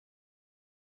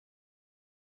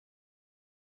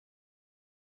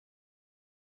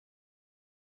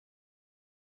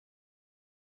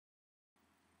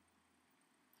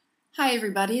Hi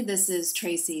everybody, this is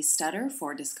Tracy Stutter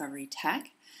for Discovery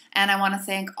Tech, and I want to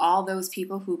thank all those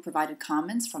people who provided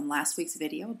comments from last week's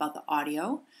video about the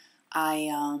audio.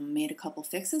 I made a couple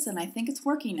fixes and I think it's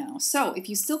working now. So if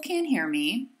you still can't hear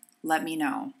me, let me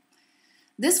know.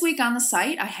 This week on the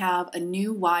site I have a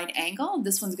new wide angle.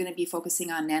 This one's going to be focusing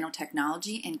on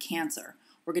nanotechnology and cancer.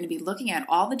 We're going to be looking at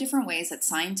all the different ways that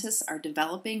scientists are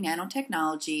developing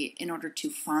nanotechnology in order to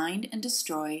find and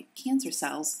destroy cancer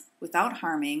cells without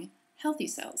harming healthy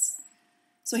cells.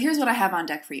 So here's what I have on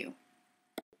deck for you.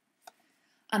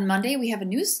 On Monday, we have a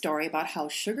news story about how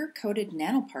sugar-coated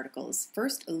nanoparticles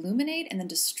first illuminate and then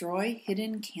destroy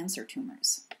hidden cancer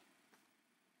tumors.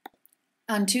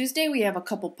 On Tuesday, we have a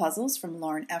couple puzzles from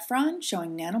Lauren Efron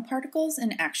showing nanoparticles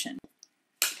in action.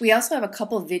 We also have a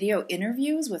couple video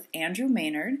interviews with Andrew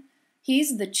Maynard.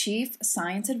 He's the Chief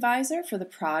Science Advisor for the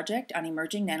Project on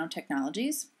Emerging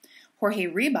Nanotechnologies. Jorge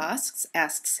Ribas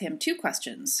asks him two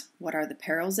questions. What are the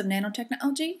perils of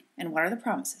nanotechnology, and what are the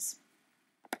promises?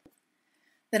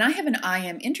 Then I have an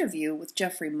IM interview with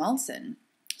Jeffrey Mulson.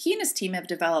 He and his team have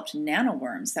developed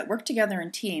nanoworms that work together in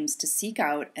teams to seek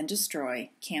out and destroy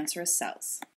cancerous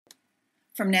cells.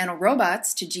 From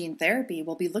nanorobots to gene therapy,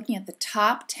 we'll be looking at the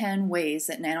top 10 ways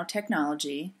that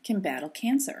nanotechnology can battle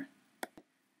cancer.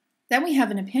 Then we have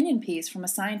an opinion piece from a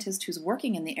scientist who's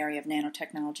working in the area of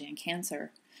nanotechnology and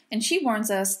cancer. And she warns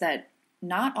us that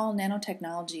not all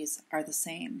nanotechnologies are the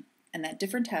same, and that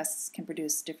different tests can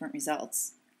produce different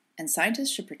results, and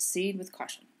scientists should proceed with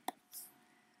caution.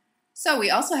 So we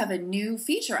also have a new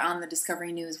feature on the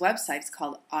Discovery News website. It's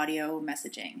called audio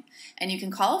messaging. And you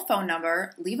can call a phone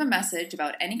number, leave a message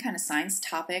about any kind of science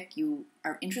topic you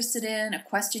are interested in, a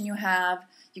question you have.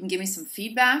 You can give me some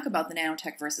feedback about the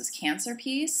nanotech versus cancer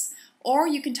piece, or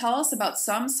you can tell us about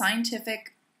some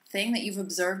scientific thing that you've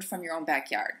observed from your own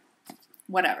backyard.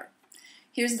 Whatever.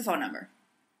 Here's the phone number.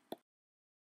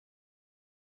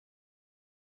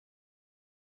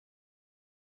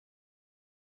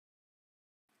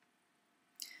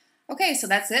 Okay, so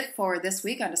that's it for this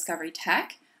week on Discovery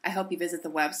Tech. I hope you visit the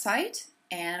website,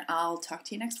 and I'll talk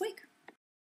to you next week.